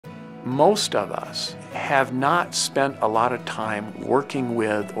most of us have not spent a lot of time working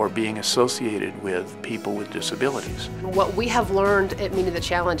with or being associated with people with disabilities. What we have learned at Meeting the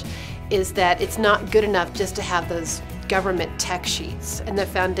Challenge is that it's not good enough just to have those government tech sheets, and the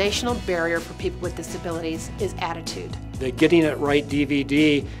foundational barrier for people with disabilities is attitude. The Getting It Right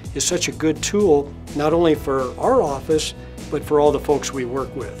DVD is such a good tool, not only for our office, but for all the folks we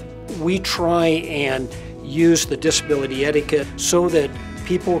work with. We try and use the disability etiquette so that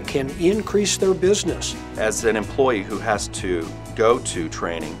people can increase their business. As an employee who has to go to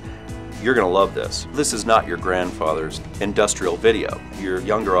training, you're going to love this. This is not your grandfather's industrial video. Your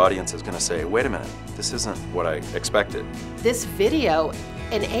younger audience is going to say, wait a minute, this isn't what I expected. This video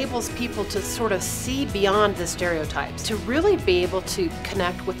enables people to sort of see beyond the stereotypes, to really be able to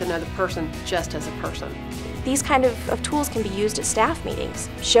connect with another person just as a person. These kind of tools can be used at staff meetings.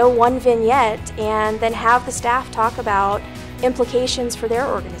 Show one vignette and then have the staff talk about implications for their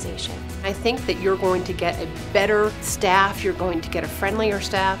organization. I think that you're going to get a better staff, you're going to get a friendlier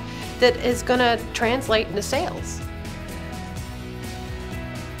staff that is going to translate into sales.